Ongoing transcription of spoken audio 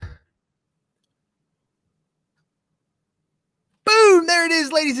there it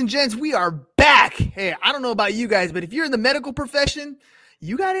is, ladies and gents. We are back. Hey, I don't know about you guys, but if you're in the medical profession,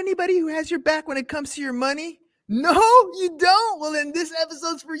 you got anybody who has your back when it comes to your money? No, you don't. Well, then this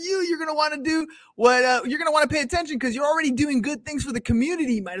episode's for you. You're going to want to do what you're going to want to pay attention because you're already doing good things for the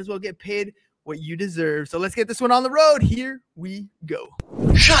community. You might as well get paid what you deserve. So let's get this one on the road. Here we go.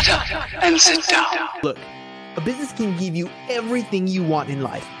 Shut up and sit down. Look, a business can give you everything you want in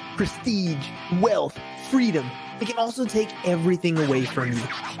life. Prestige, wealth, freedom. It can also take everything away from you.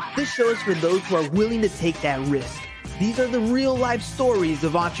 This show is for those who are willing to take that risk. These are the real life stories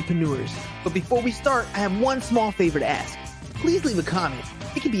of entrepreneurs. But before we start, I have one small favor to ask. Please leave a comment.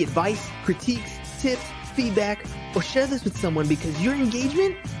 It can be advice, critiques, tips, feedback, or share this with someone because your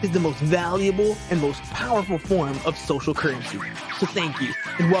engagement is the most valuable and most powerful form of social currency. So thank you,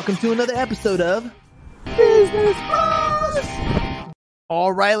 and welcome to another episode of Business Buzz.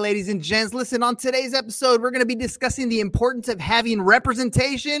 All right, ladies and gents, listen, on today's episode, we're going to be discussing the importance of having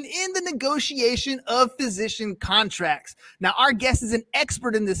representation in the negotiation of physician contracts. Now, our guest is an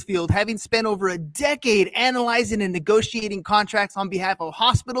expert in this field, having spent over a decade analyzing and negotiating contracts on behalf of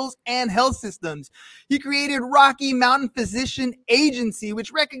hospitals and health systems. He created Rocky Mountain Physician Agency,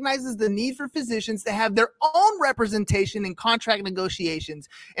 which recognizes the need for physicians to have their own representation in contract negotiations.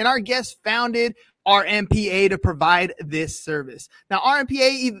 And our guest founded RMPA to provide this service. Now,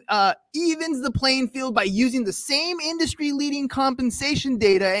 RMPA evens the playing field by using the same industry-leading compensation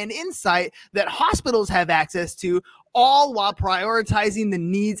data and insight that hospitals have access to, all while prioritizing the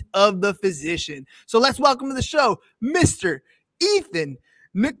needs of the physician. So let's welcome to the show, Mr. Ethan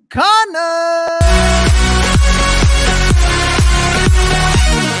Nakana.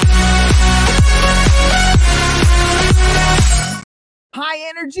 High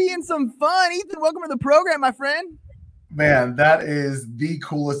energy and some fun. Ethan, welcome to the program, my friend. Man, that is the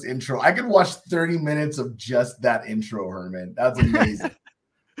coolest intro. I could watch 30 minutes of just that intro, Herman. That's amazing.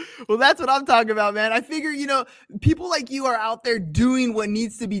 Well, that's what I'm talking about, man. I figure, people like you are out there doing what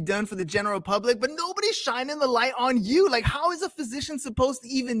needs to be done for the general public, but nobody's shining the light on you. Like, how is a physician supposed to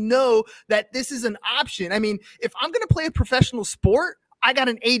even know that this is an option? I mean, if I'm going to play a professional sport, I got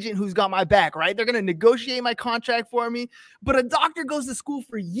an agent who's got my back, right? They're going to negotiate my contract for me. But a doctor goes to school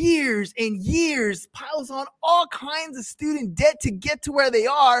for years and years, piles on all kinds of student debt to get to where they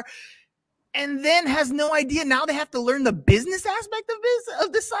are, and then has no idea. Now they have to learn the business aspect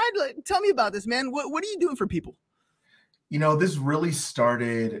of this side. Like, tell me about this, man. What are you doing for people? This really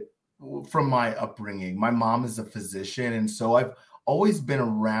started from my upbringing. My mom is a physician, and so I've always been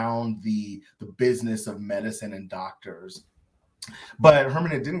around the business of medicine and doctors. But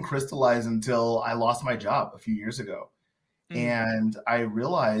Herman, it didn't crystallize until I lost my job a few years ago. And I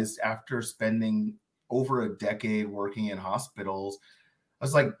realized after spending over a decade working in hospitals, I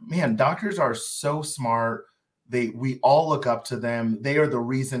was like, man, doctors are so smart. We all look up to them. They are the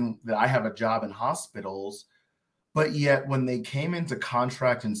reason that I have a job in hospitals. But yet when they came into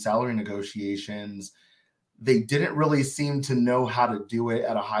contract and salary negotiations, they didn't really seem to know how to do it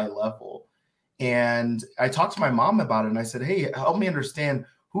at a high level. And I talked to my mom about it and I said, hey, help me understand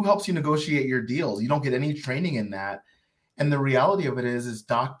who helps you negotiate your deals. You don't get any training in that. And the reality of it is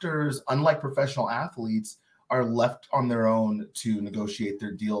doctors, unlike professional athletes, are left on their own to negotiate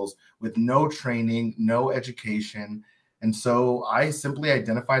their deals with no training, no education. And so I simply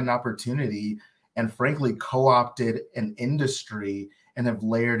identified an opportunity and frankly co-opted an industry and have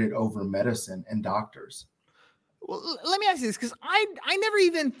layered it over medicine and doctors. Well, let me ask you this, because I never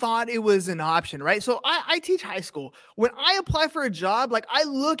even thought it was an option, right? So I teach high school. When I apply for a job, like I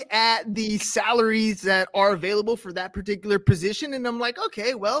look at the salaries that are available for that particular position, and I'm like,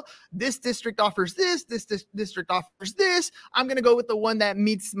 okay, well, this district offers this district offers this. I'm going to go with the one that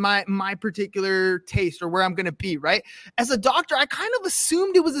meets my particular taste or where I'm going to be, right? As a doctor, I kind of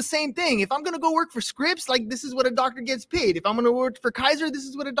assumed it was the same thing. If I'm going to go work for Scripps, like this is what a doctor gets paid. If I'm going to work for Kaiser, this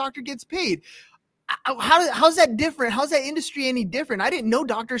is what a doctor gets paid. How's that different? How's that industry any different? I didn't know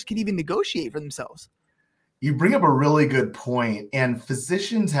doctors could even negotiate for themselves. You bring up a really good point, and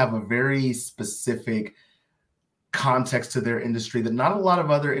physicians have a very specific context to their industry that not a lot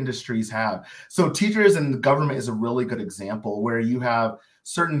of other industries have. So teachers and the government is a really good example where you have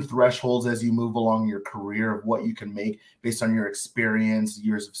certain thresholds as you move along your career of what you can make based on your experience,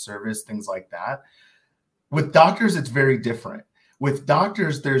 years of service, things like that. With doctors, it's very different. With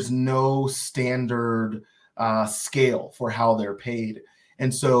doctors, there's no standard scale for how they're paid.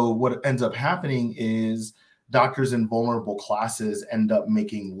 And so what ends up happening is doctors in vulnerable classes end up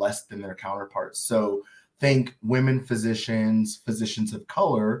making less than their counterparts. So think women physicians, physicians of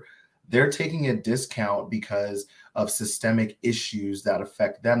color, they're taking a discount because of systemic issues that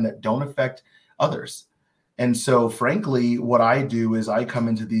affect them that don't affect others. And so, frankly, what I do is I come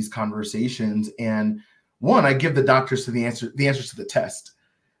into these conversations and one, I give the doctors the answers to the test.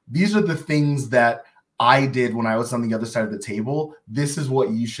 These are the things that I did when I was on the other side of the table. This is what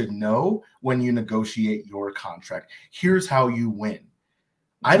you should know when you negotiate your contract. Here's how you win.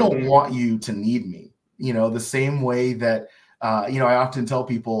 I don't want you to need me. The same way that, I often tell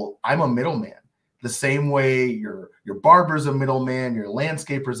people I'm a middleman. The same way your barber's a middleman, your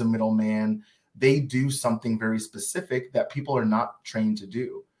landscaper's a middleman. They do something very specific that people are not trained to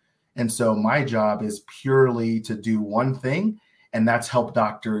do. And so my job is purely to do one thing, and that's help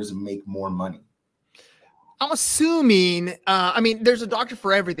doctors make more money. I'm assuming, there's a doctor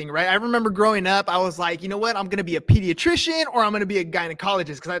for everything, right? I remember growing up, I was like, you know what? I'm going to be a pediatrician or I'm going to be a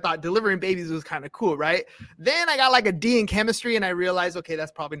gynecologist because I thought delivering babies was kind of cool, right? Then I got like a D in chemistry and I realized, okay,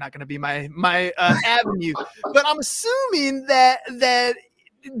 that's probably not going to be my avenue. But I'm assuming that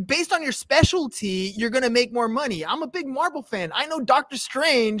based on your specialty, you're going to make more money. I'm a big Marvel fan. I know Doctor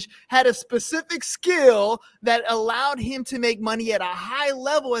Strange had a specific skill that allowed him to make money at a high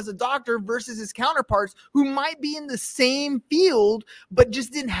level as a doctor versus his counterparts who might be in the same field, but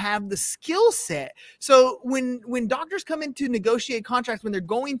just didn't have the skill set. So when doctors come in to negotiate contracts, when they're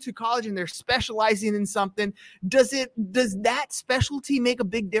going to college and they're specializing in something, does that specialty make a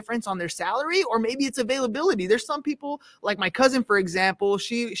big difference on their salary? Or maybe it's availability. There's some people like my cousin, for example,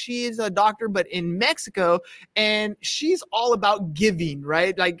 she is a doctor, but in Mexico, and she's all about giving,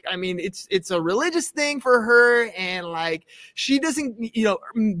 right? Like, it's a religious thing for her, and like she doesn't,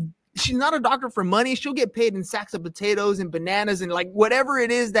 she's not a doctor for money. She'll get paid in sacks of potatoes and bananas and like whatever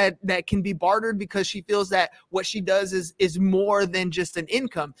it is that can be bartered because she feels that what she does is more than just an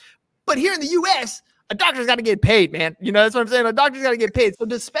income. But here in the U.S., a doctor's got to get paid, man. That's what I'm saying. A doctor's got to get paid. So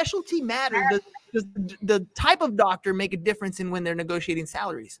does specialty matter? Does the type of doctor make a difference in when they're negotiating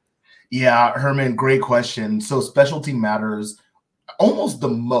salaries? Yeah, Herman, great question. So specialty matters almost the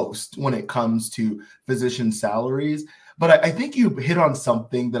most when it comes to physician salaries. But I think you hit on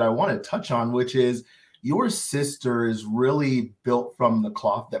something that I want to touch on, which is your sister is really built from the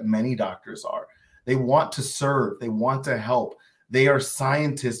cloth that many doctors are. They want to serve. They want to help. They are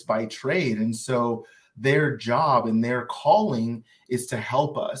scientists by trade. And so their job and their calling is to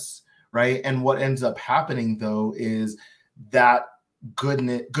help us, right? And what ends up happening, though, is that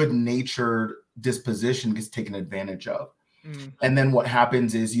good-natured disposition gets taken advantage of. And then what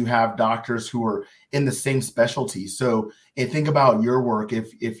happens is you have doctors who are in the same specialty. So think about your work.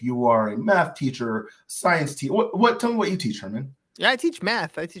 If you are a math teacher, science teacher, tell me what you teach, Herman. Yeah, I teach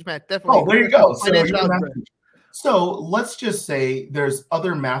math. Definitely. Oh, there you go. So let's just say there's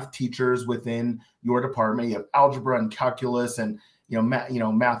other math teachers within your department. You have algebra and calculus and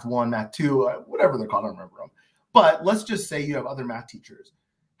math 1, math 2, whatever they're called. I don't remember them. But let's just say you have other math teachers.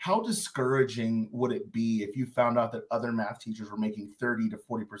 How discouraging would it be if you found out that other math teachers were making 30 to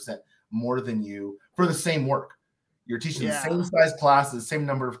 40% more than you for the same work? You're teaching the same size classes, same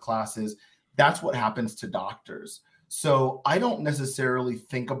number of classes. That's what happens to doctors. So I don't necessarily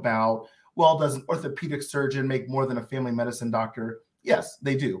think about, well, does an orthopedic surgeon make more than a family medicine doctor? Yes,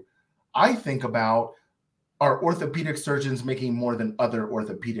 they do. I think about, are orthopedic surgeons making more than other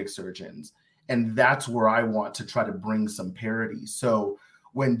orthopedic surgeons? And that's where I want to try to bring some parity. So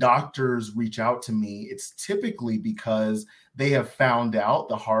when doctors reach out to me, it's typically because they have found out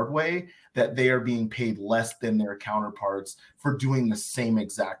the hard way that they are being paid less than their counterparts for doing the same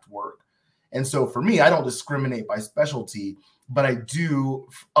exact work. And so for me, I don't discriminate by specialty, but I do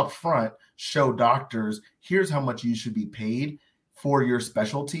upfront show doctors, here's how much you should be paid for your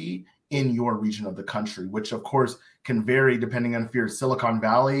specialty in your region of the country, which of course can vary depending on if you're Silicon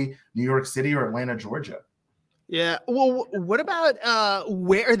Valley, New York City, or Atlanta, Georgia. Yeah. Well, what about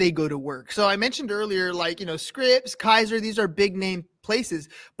where they go to work? So I mentioned earlier, Scripps, Kaiser, these are big name places,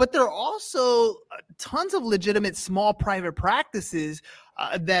 but there are also tons of legitimate small private practices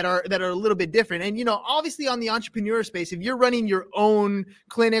that are a little bit different. And, obviously on the entrepreneur space, if you're running your own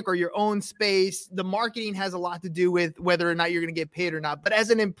clinic or your own space, the marketing has a lot to do with whether or not you're going to get paid or not. But as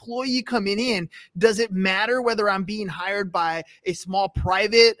an employee coming in, does it matter whether I'm being hired by a small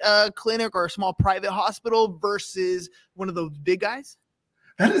private clinic or a small private hospital versus one of those big guys?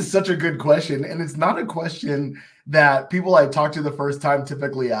 That is such a good question. And it's not a question that people I talk to the first time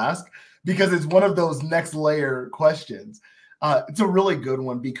typically ask, because it's one of those next layer questions. It's a really good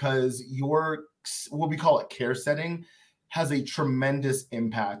one because your, what we call it, care setting has a tremendous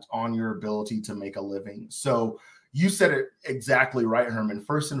impact on your ability to make a living. So you said it exactly right, Herman.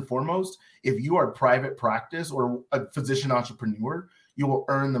 First and foremost, if you are private practice or a physician entrepreneur, you will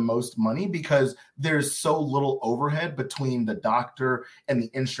earn the most money because there's so little overhead between the doctor and the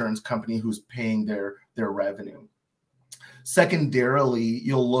insurance company who's paying their revenue. Secondarily,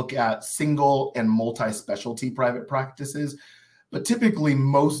 you'll look at single and multi-specialty private practices, but typically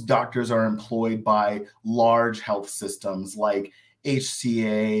most doctors are employed by large health systems like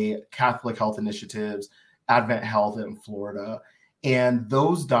HCA, Catholic Health Initiatives, Advent Health in Florida. And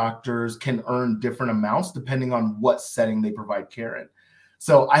those doctors can earn different amounts depending on what setting they provide care in.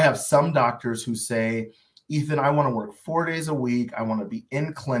 So I have some doctors who say, Ethan, I want to work 4 days a week. I want to be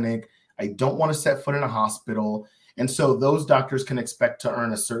in clinic. I don't want to set foot in a hospital. And so those doctors can expect to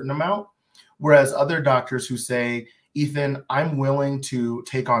earn a certain amount. Whereas other doctors who say, Ethan, I'm willing to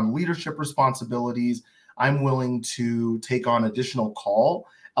take on leadership responsibilities. I'm willing to take on additional call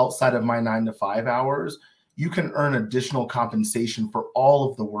outside of my 9 to 5 hours. You can earn additional compensation for all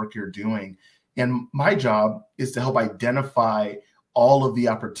of the work you're doing. And my job is to help identify all of the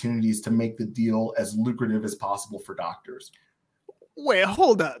opportunities to make the deal as lucrative as possible for doctors. Wait,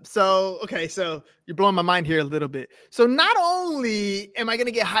 hold up. So you're blowing my mind here a little bit. So not only am I going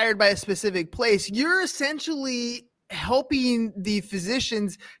to get hired by a specific place, you're essentially helping the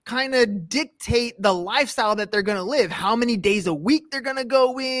physicians kind of dictate the lifestyle that they're going to live, how many days a week they're going to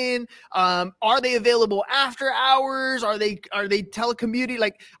go in. Are they available after hours? Are they telecommuting?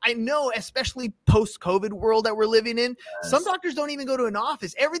 Like, I know, especially post-COVID world that we're living in, some doctors don't even go to an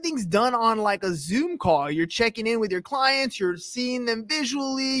office. Everything's done on like a Zoom call. You're checking in with your clients. You're seeing them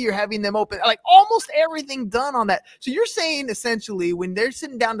visually. You're having them open, like almost everything done on that. So you're saying essentially when they're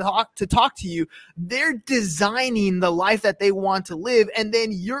sitting down to talk to you, they're designing the life that they want to live, and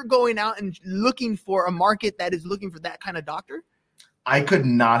then you're going out and looking for a market that is looking for that kind of doctor? I could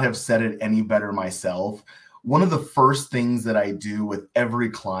not have said it any better myself. One of the first things that I do with every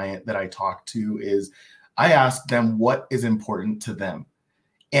client that I talk to is I ask them what is important to them.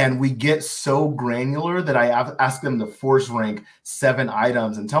 And we get so granular that I ask them to force rank 7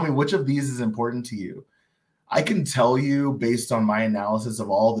 items and tell me which of these is important to you. I can tell you based on my analysis of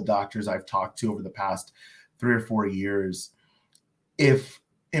all the doctors I've talked to over the past 3 or 4 years, if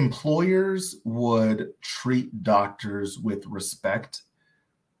employers would treat doctors with respect,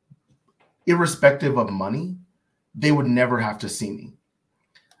 irrespective of money, they would never have to see me.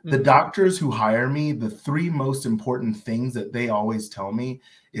 The doctors who hire me, the 3 most important things that they always tell me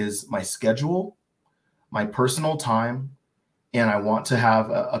is my schedule, my personal time, and I want to have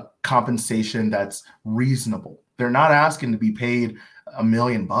a compensation that's reasonable. They're not asking to be paid $1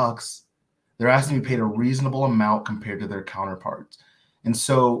 million. They're asking to be paid a reasonable amount compared to their counterparts. And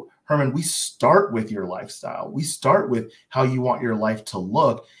so, Herman, we start with your lifestyle. We start with how you want your life to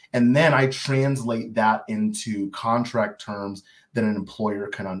look. And then I translate that into contract terms that an employer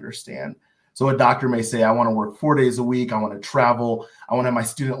can understand. So a doctor may say, I want to work 4 days a week. I want to travel. I want to have my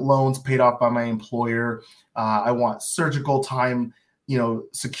student loans paid off by my employer. I want surgical time,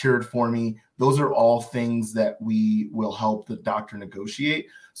 secured for me. Those are all things that we will help the doctor negotiate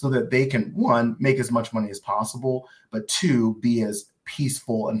so that they can, 1, make as much money as possible, but 2, be as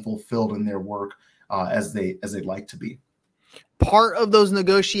peaceful and fulfilled in their work as they'd like to be. Part of those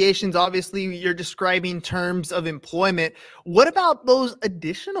negotiations, obviously, you're describing terms of employment. What about those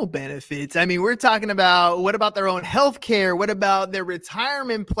additional benefits? I mean, we're talking about what about their own health care? What about their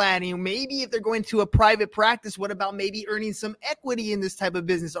retirement planning? Maybe if they're going to a private practice, what about maybe earning some equity in this type of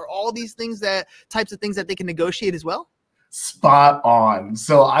business? Are all these types of things that they can negotiate as well? Spot on.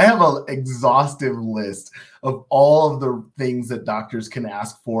 So I have an exhaustive list of all of the things that doctors can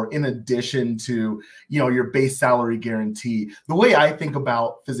ask for in addition to, your base salary guarantee. The way I think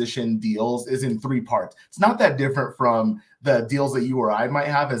about physician deals is in 3 parts. It's not that different from the deals that you or I might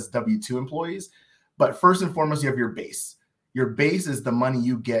have as W-2 employees. But first and foremost, you have your base. Your base is the money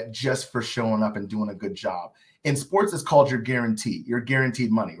you get just for showing up and doing a good job. In sports, it's called your guarantee, your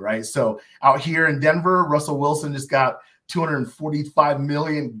guaranteed money, right? So out here in Denver, Russell Wilson just got $245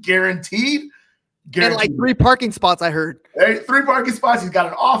 million guaranteed. And like 3 parking spots, I heard. 3 parking spots. He's got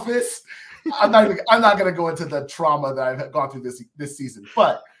an office. I'm not going to go into the trauma that I've gone through this season,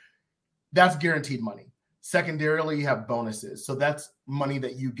 but that's guaranteed money. Secondarily, you have bonuses. So that's money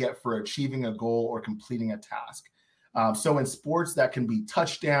that you get for achieving a goal or completing a task. So in sports, that can be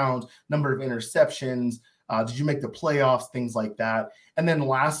touchdowns, number of interceptions. Did you make the playoffs? Things like that. And then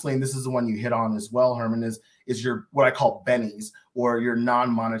lastly, and this is the one you hit on as well, Herman, is your what I call bennies, or your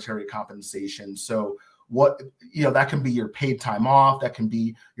non-monetary compensation. So that can be your paid time off. That can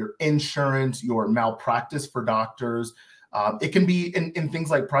be your insurance, your malpractice for doctors. It can be in things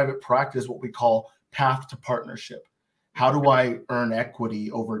like private practice, what we call path to partnership. How do I earn equity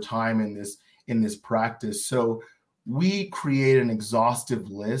over time in this practice? So we create an exhaustive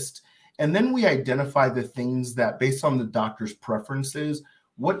list, and then we identify the things that, based on the doctor's preferences,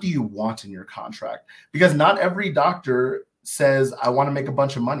 what do you want in your contract? Because not every doctor says, I want to make a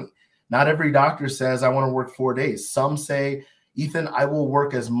bunch of money. Not every doctor says, I want to work 4 days. Some say, Ethan, I will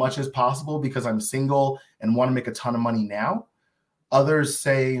work as much as possible because I'm single and want to make a ton of money now. Others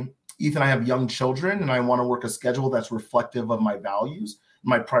say, Ethan, I have young children and I want to work a schedule that's reflective of my values,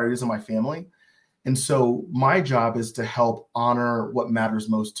 my priorities, and my family. And so my job is to help honor what matters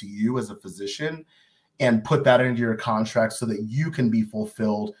most to you as a physician and put that into your contract so that you can be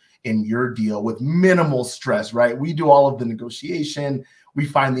fulfilled in your deal with minimal stress, right? We do all of the negotiation. We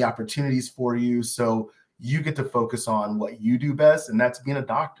find the opportunities for you. So you get to focus on what you do best, and that's being a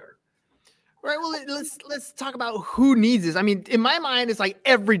doctor. Right. Well, let's talk about who needs this. I mean, in my mind, it's like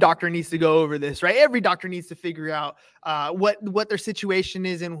every doctor needs to go over this, right? Every doctor needs to figure out what their situation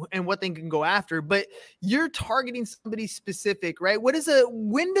is and what they can go after. But you're targeting somebody specific, right? When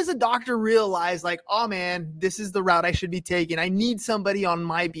does a doctor realize, like, oh man, this is the route I should be taking? I need somebody on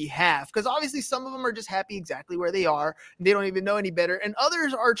my behalf, because obviously some of them are just happy exactly where they are and they don't even know any better, and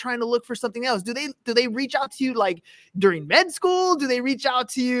others are trying to look for something else. Do they reach out to you like during med school? Do they reach out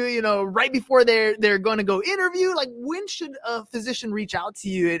to you, right before they're going to go interview? Like, when should a physician reach out to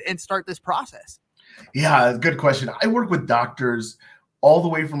you and start this process? Yeah, good question. I work with doctors all the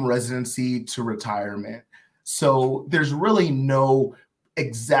way from residency to retirement. So there's really no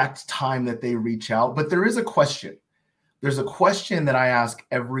exact time that they reach out, but there is a question. There's a question that I ask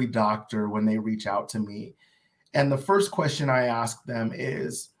every doctor when they reach out to me. And the first question I ask them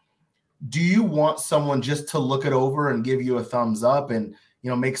is, do you want someone just to look it over and give you a thumbs up and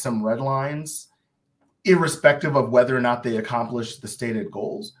make some red lines, irrespective of whether or not they accomplish the stated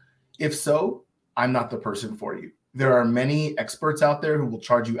goals? If so, I'm not the person for you. There are many experts out there who will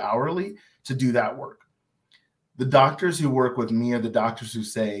charge you hourly to do that work. The doctors who work with me are the doctors who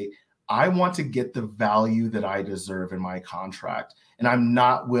say, I want to get the value that I deserve in my contract, and I'm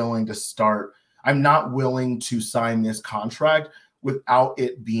not willing to sign this contract without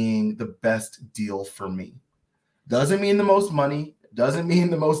it being the best deal for me. Doesn't mean the most money, doesn't mean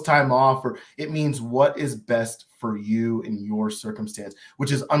the most time off, or it means what is best for you in your circumstance,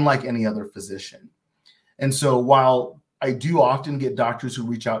 which is unlike any other physician. And so while I do often get doctors who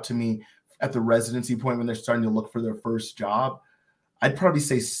reach out to me at the residency point when they're starting to look for their first job, I'd probably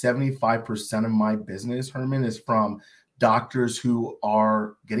say 75% of my business, Herman, is from doctors who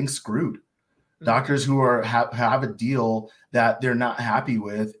are getting screwed. Doctors who have a deal that they're not happy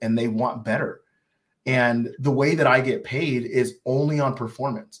with and they want better. And the way that I get paid is only on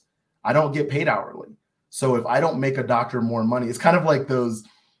performance. I don't get paid hourly. So if I don't make a doctor more money, it's kind of like those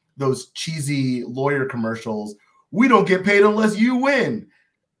cheesy lawyer commercials. We don't get paid unless you win.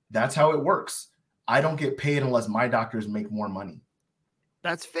 That's how it works. I don't get paid unless my doctors make more money.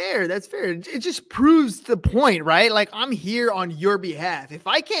 That's fair. That's fair. It just proves the point, right? Like, I'm here on your behalf. If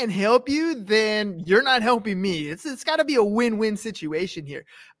I can't help you, then you're not helping me. It's got to be a win-win situation here.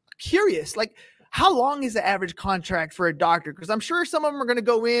 Curious, like, how long is the average contract for a doctor? Because I'm sure some of them are going to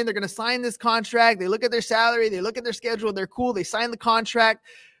go in, they're going to sign this contract. They look at their salary, they look at their schedule, they're cool, they sign the contract.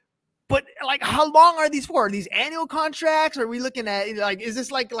 But like, how long are these for? Are these annual contracts? Are we looking at, like, is this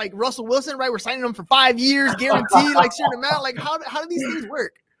like Russell Wilson, right? We're signing them for 5 years, guaranteed, like certain amount. Like, how do these things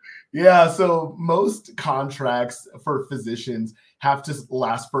work? Yeah, so most contracts for physicians have to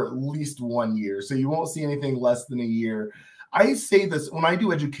last for at least 1 year. So you won't see anything less than a year. I say this when I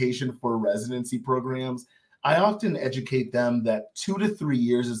do education for residency programs. I often educate them that 2 to 3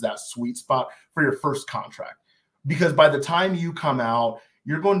 years is that sweet spot for your first contract, because by the time you come out,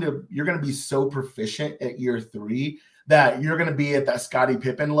 you're going to be so proficient at year 3 that you're going to be at that Scottie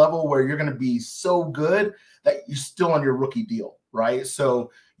Pippen level where you're going to be so good that you're still on your rookie deal, right?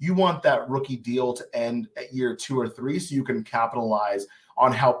 So you want that rookie deal to end at year 2 or 3 so you can capitalize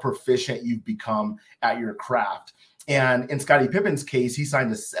on how proficient you've become at your craft. And in Scottie Pippen's case, he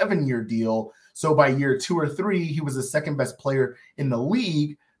signed a 7-year deal. So by year 2 or 3, he was the second best player in the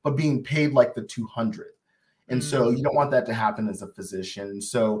league, but being paid like the 200th. And so you don't want that to happen as a physician.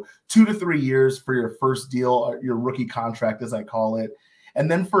 So 2 to 3 years for your first deal, your rookie contract, as I call it. And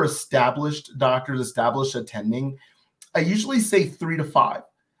then for established doctors, established attending, I usually say 3 to 5.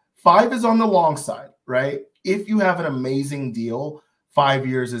 5 is on the long side, right? If you have an amazing deal, 5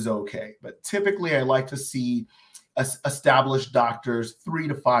 years is okay. But typically I like to see established doctors 3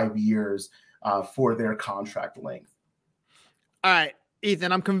 to 5 years for their contract length. All right.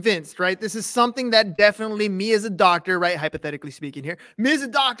 Ethan, I'm convinced, right? This is something that definitely me as a doctor, right? Hypothetically speaking here, me as a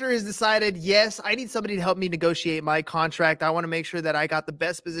doctor has decided, yes, I need somebody to help me negotiate my contract. I want to make sure that I got the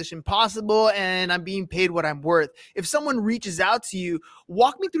best position possible and I'm being paid what I'm worth. If someone reaches out to you,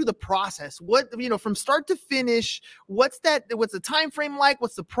 walk me through the process. What, from start to finish, what's the time frame like?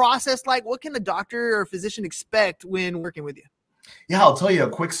 What's the process like? What can a doctor or physician expect when working with you? Yeah, I'll tell you a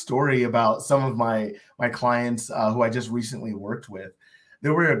quick story about some of my clients who I just recently worked with.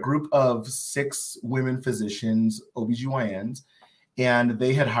 There were a group of 6 women physicians, OBGYNs, and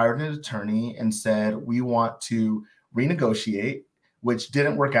they had hired an attorney and said, we want to renegotiate, which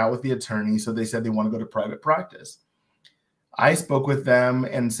didn't work out with the attorney. So they said they want to go to private practice. I spoke with them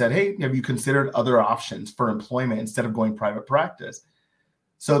and said, hey, have you considered other options for employment instead of going private practice?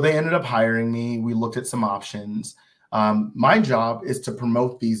 So they ended up hiring me. We looked at some options. My job is to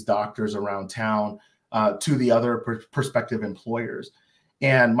promote these doctors around town to the other prospective employers.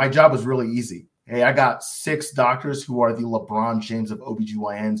 And my job was really easy. Hey, I got 6 doctors who are the LeBron James of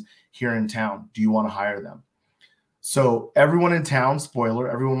OBGYNs here in town. Do you want to hire them? So everyone in town, spoiler,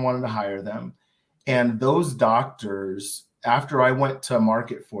 everyone wanted to hire them. And those doctors, after I went to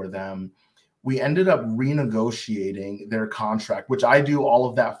market for them, we ended up renegotiating their contract, which I do all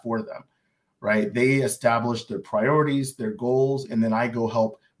of that for them, right? They establish their priorities, their goals, and then I go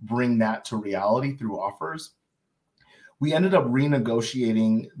help bring that to reality through offers. We ended up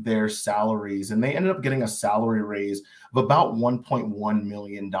renegotiating their salaries, and they ended up getting a salary raise of about $1.1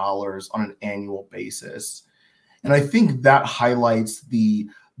 million on an annual basis. And I think that highlights the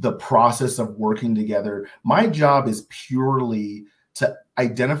process of working together. My job is purely to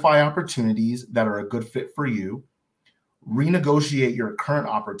identify opportunities that are a good fit for you, renegotiate your current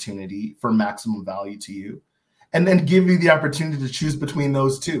opportunity for maximum value to you, and then give you the opportunity to choose between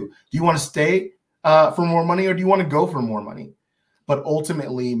those two. Do you want to stay for more money, or do you want to go for more money? But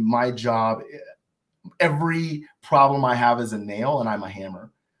ultimately, my job, every problem I have is a nail and I'm a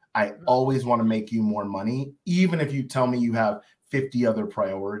hammer. I always want to make you more money, even if you tell me you have 50 other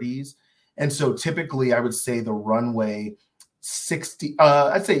priorities. And so typically I would say the runway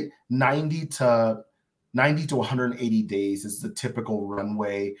 90 to 180 days is the typical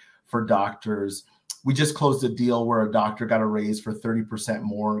runway for doctors. We just closed a deal where a doctor got a raise for 30%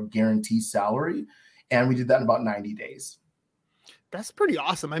 more guaranteed salary, and we did that in about 90 days. That's pretty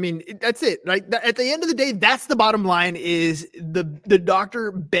awesome. I mean, that's it. Like at the end of the day, that's the bottom line, is the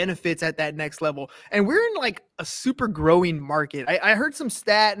doctor benefits at that next level. And we're in like a super growing market. I heard some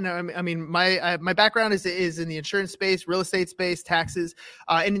stat, and I mean, my background is in the insurance space, real estate space, taxes,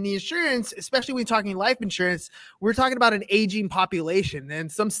 and in the insurance, especially when talking life insurance, we're talking about an aging population. And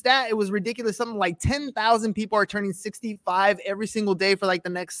some stat, it was ridiculous. Something like 10,000 people are turning 65 every single day for like the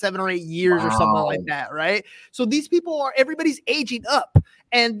next 7 or 8 years. Wow. Or something like that, right? So these people everybody's aging up,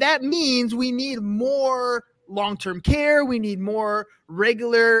 and that means we need more long-term care. We need more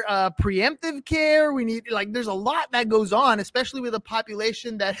regular preemptive care. We need, like, there's a lot that goes on, especially with a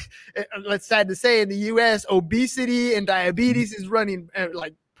population that, let's sad to say, in the US, obesity and diabetes is running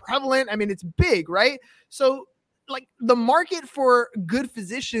like prevalent. I mean, it's big, right? So like the market for good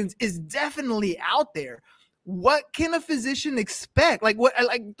physicians is definitely out there. What can a physician expect? Like, what,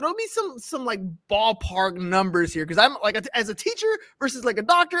 like, throw me some like ballpark numbers here. Cause I'm like, as a teacher versus like a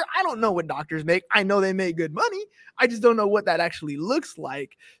doctor, I don't know what doctors make. I know they make good money. I just don't know what that actually looks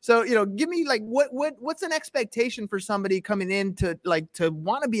like. So, give me like, what's an expectation for somebody coming in to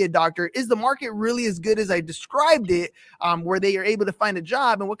want to be a doctor? Is the market really as good as I described it, where they are able to find a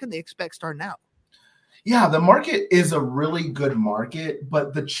job, and what can they expect starting out? Yeah, the market is a really good market,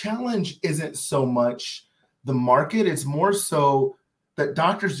 but the challenge isn't so much the market. It's more so that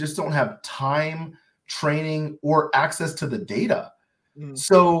doctors just don't have time, training, or access to the data.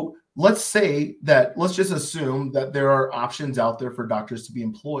 So let's just assume that there are options out there for doctors to be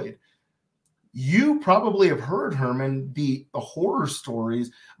employed. You probably have heard, Herman, the horror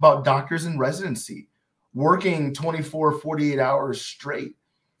stories about doctors in residency working 24, 48 hours straight.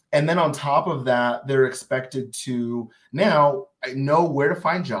 And then on top of that, they're expected to now know where to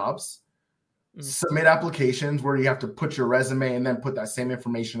find jobs, submit applications where you have to put your resume and then put that same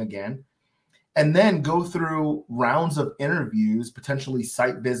information again, and then go through rounds of interviews, potentially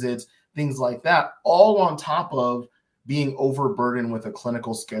site visits, things like that, all on top of being overburdened with a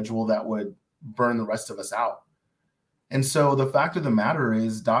clinical schedule that would burn the rest of us out. And so the fact of the matter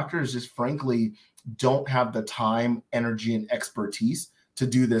is doctors just frankly don't have the time, energy, and expertise to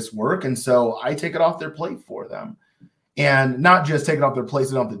do this work. And so I take it off their plate for them. And not just take it off their plate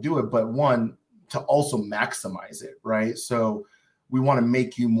so they don't have to do it, but one, to also maximize it, right? So we want to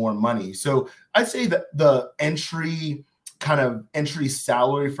make you more money. So I'd say that the entry kind of entry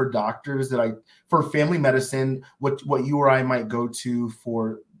salary for doctors for family medicine, what you or I might go to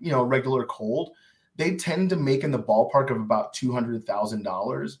for, regular cold, they tend to make in the ballpark of about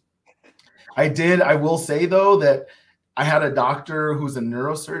 $200,000. I will say though that I had a doctor who's a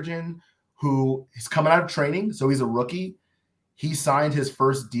neurosurgeon who is coming out of training. So he's a rookie. He signed his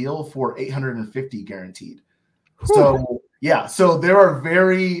first deal for 850 guaranteed. Whew. So yeah, so there are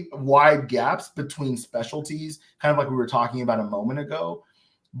very wide gaps between specialties, kind of like we were talking about a moment ago.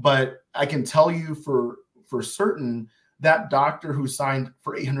 But I can tell you for certain that doctor who signed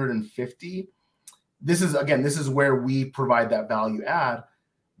for 850, this is where we provide that value add.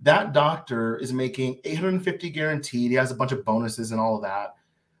 That doctor is making 850 guaranteed. He has a bunch of bonuses and all of that.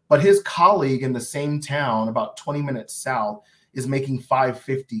 But his colleague in the same town, about 20 minutes south, is making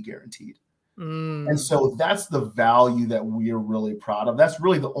 550 guaranteed. And so that's the value that we are really proud of. That's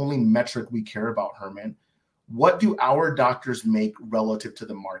really the only metric we care about, Herman. What do our doctors make relative to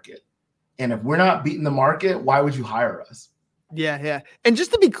the market? And if we're not beating the market, why would you hire us? Yeah. And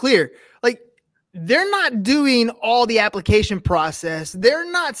just to be clear, like, they're not doing all the application process. They're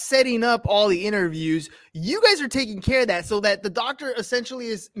not setting up all the interviews. You guys are taking care of that so that the doctor essentially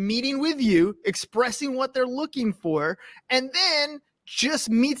is meeting with you, expressing what they're looking for, and then just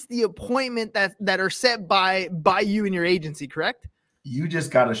meets the appointment that are set by you and your agency, correct? You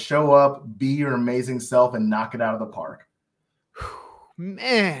just got to show up, be your amazing self, and knock it out of the park.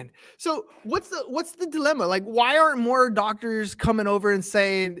 Man, so what's the dilemma? Like, why aren't more doctors coming over and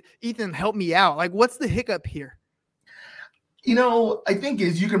saying, Ethan, help me out? Like, what's the hiccup here? I think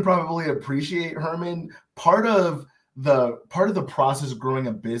as you can probably appreciate, Herman, part of the process of growing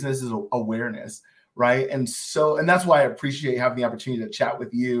a business is awareness, right? And that's why I appreciate having the opportunity to chat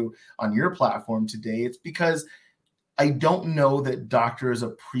with you on your platform today. It's because I don't know that doctors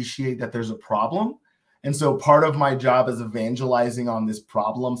appreciate that there's a problem. And so part of my job is evangelizing on this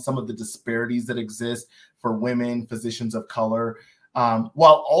problem, some of the disparities that exist for women, physicians of color,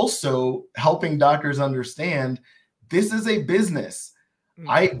 while also helping doctors understand this is a business.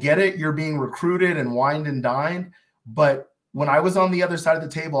 I get it. You're being recruited and wined and dined. But when I was on the other side of the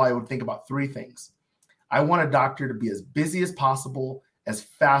table, I would think about three things. I want a doctor to be as busy as possible, as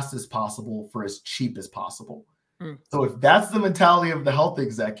fast as possible, for as cheap as possible. So if that's the mentality of the health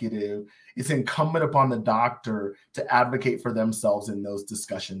executive, it's incumbent upon the doctor to advocate for themselves in those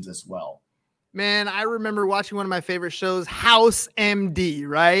discussions as well. Man, I remember watching one of my favorite shows, House MD,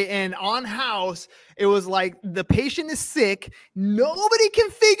 right? And on House, it was like the patient is sick. Nobody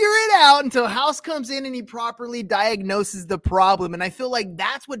can figure it out until House comes in and he properly diagnoses the problem. And I feel like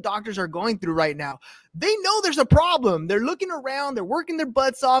that's what doctors are going through right now. They know there's a problem. They're looking around, they're working their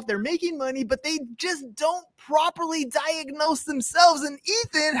butts off, they're making money, but they just don't properly diagnose themselves. And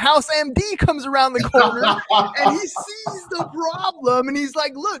Ethan, House MD, comes around the corner and he sees the problem and he's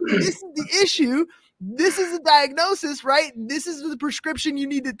like, look, this is the issue. This is the diagnosis, right? This is the prescription you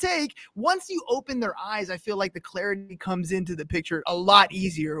need to take. Once you open their eyes, I feel like the clarity comes into the picture a lot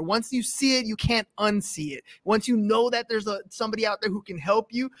easier. Once you see it, you can't unsee it. Once you know that there's somebody out there who can help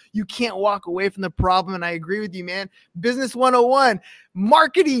you, you can't walk away from the problem. And I agree with you, man. Business 101,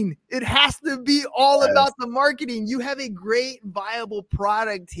 marketing. It has to be all about the marketing. You have a great, viable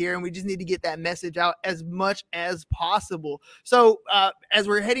product here, and we just need to get that message out as much as possible. So as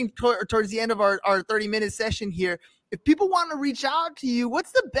we're heading towards the end of our 30-minute session here, if people want to reach out to you,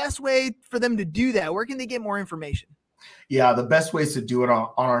 what's the best way for them to do that? Where can they get more information? Yeah, the best way is to do it on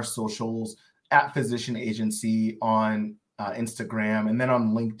our socials, at Physician Agency on Instagram, and then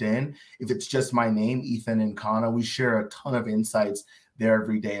on LinkedIn. If it's just my name, Ethan Nkana, we share a ton of insights there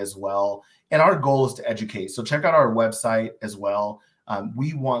every day as well. And our goal is to educate. So check out our website as well.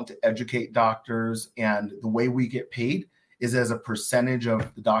 We want to educate doctors, and the way we get paid is as a percentage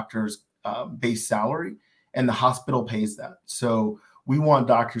of the doctor's base salary, and the hospital pays that. So we want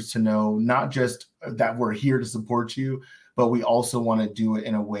doctors to know not just that we're here to support you, but we also want to do it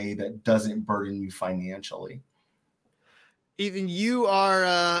in a way that doesn't burden you financially. Ethan, you are,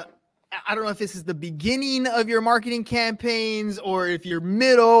 I don't know if this is the beginning of your marketing campaigns or if you're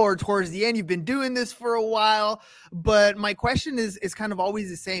middle or towards the end. You've been doing this for a while, but my question is kind of always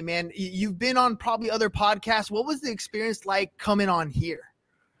the same, man. You've been on probably other podcasts. What was the experience like coming on here?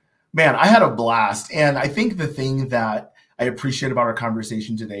 Man, I had a blast. And I think the thing that I appreciate about our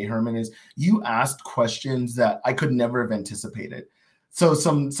conversation today, Herman, is you asked questions that I could never have anticipated. So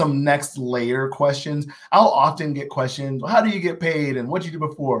some next layer questions. I'll often get questions, how do you get paid and what you do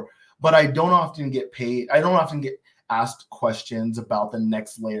before? But I don't often get paid. I don't often get asked questions about the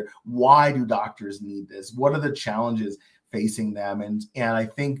next layer. Why do doctors need this? What are the challenges facing them? And I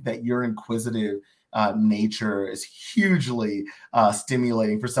think that your inquisitive nature is hugely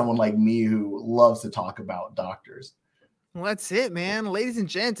stimulating for someone like me who loves to talk about doctors. Well, that's it, man. Ladies and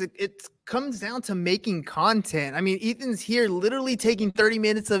gents, it comes down to making content. I mean, Ethan's here literally taking 30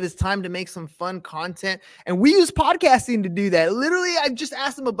 minutes of his time to make some fun content. And we use podcasting to do that. Literally, I just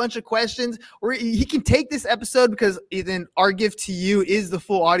asked him a bunch of questions where he can take this episode because, Ethan, our gift to you is the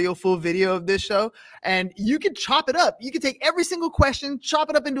full audio, full video of this show. And you can chop it up. You can take every single question, chop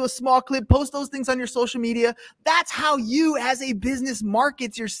it up into a small clip, post those things on your social media. That's how you as a business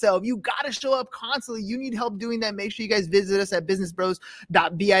markets yourself. You got to show up constantly. You need help doing that. Make sure you guys visit us at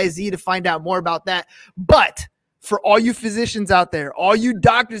businessbros.biz to find out more about that. But for all you physicians out there, all you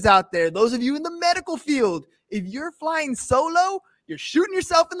doctors out there, those of you in the medical field, if you're flying solo, you're shooting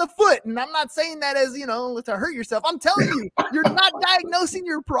yourself in the foot. And I'm not saying that as, to hurt yourself. I'm telling you, you're not diagnosing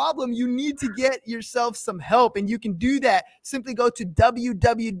your problem. You need to get yourself some help. And you can do that. Simply go to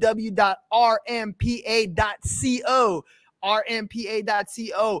www.rmpa.co,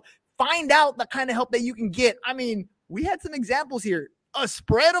 rmpa.co. Find out the kind of help that you can get. I mean, we had some examples here. A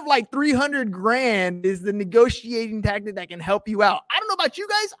spread of like $300,000 is the negotiating tactic that can help you out. I don't know about you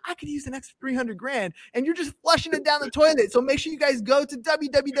guys. I could use an extra $300,000 and you're just flushing it down the toilet. So make sure you guys go to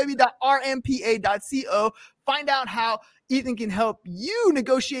www.rmpa.co. Find out how Ethan can help you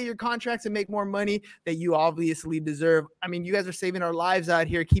negotiate your contracts and make more money that you obviously deserve. I mean, you guys are saving our lives out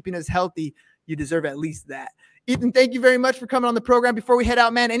here, keeping us healthy. You deserve at least that. Ethan, thank you very much for coming on the program. Before we head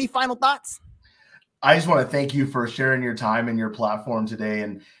out, man, any final thoughts? I just want to thank you for sharing your time and your platform today,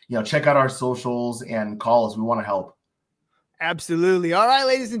 and check out our socials and call us. We want to help. Absolutely. All right,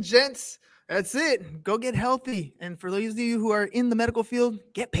 ladies and gents, that's it. Go get healthy. And for those of you who are in the medical field,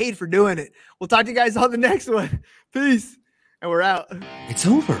 get paid for doing it. We'll talk to you guys on the next one. Peace. And we're out. It's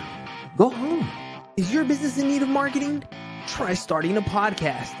over. Go home. Is your business in need of marketing? Try starting a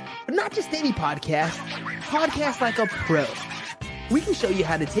podcast, but not just any podcast. Podcast like a pro. We can show you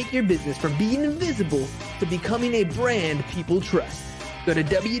how to take your business from being invisible to becoming a brand people trust. Go to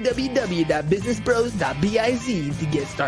www.businessbros.biz to get started.